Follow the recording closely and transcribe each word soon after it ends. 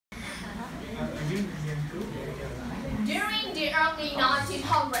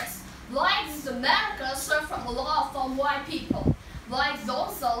Congress. Blacks in America suffer a lot from white people. Blacks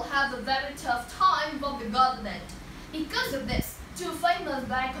also have a very tough time from the government. Because of this, two famous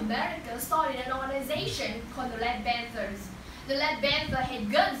black Americans started an organization called the Panthers. The Panther had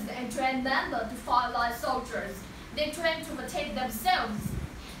guns and trained members to fight like soldiers. They trained to protect themselves.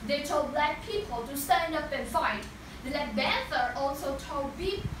 They told black people to stand up and fight. The Panther also told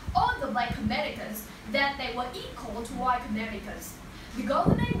all the black Americans that they were equal to white Americans. The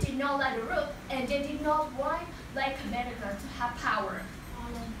government did not like the group, and they did not want black Americans to have power.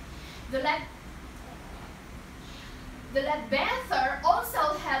 The Panther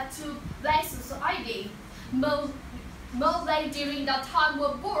also had two black society. Most during that time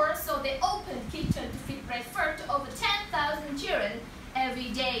were poor, so they opened kitchens to feed breakfast to over 10,000 children every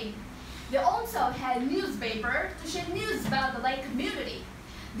day. They also had newspapers to share news about the black community.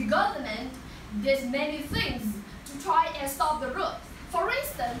 The government did many things to try and stop the group. For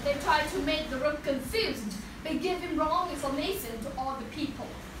instance, they tried to make the group confused by giving wrong information to all the people.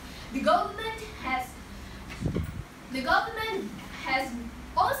 The government has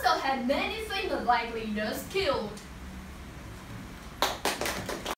also had many famous black leaders killed.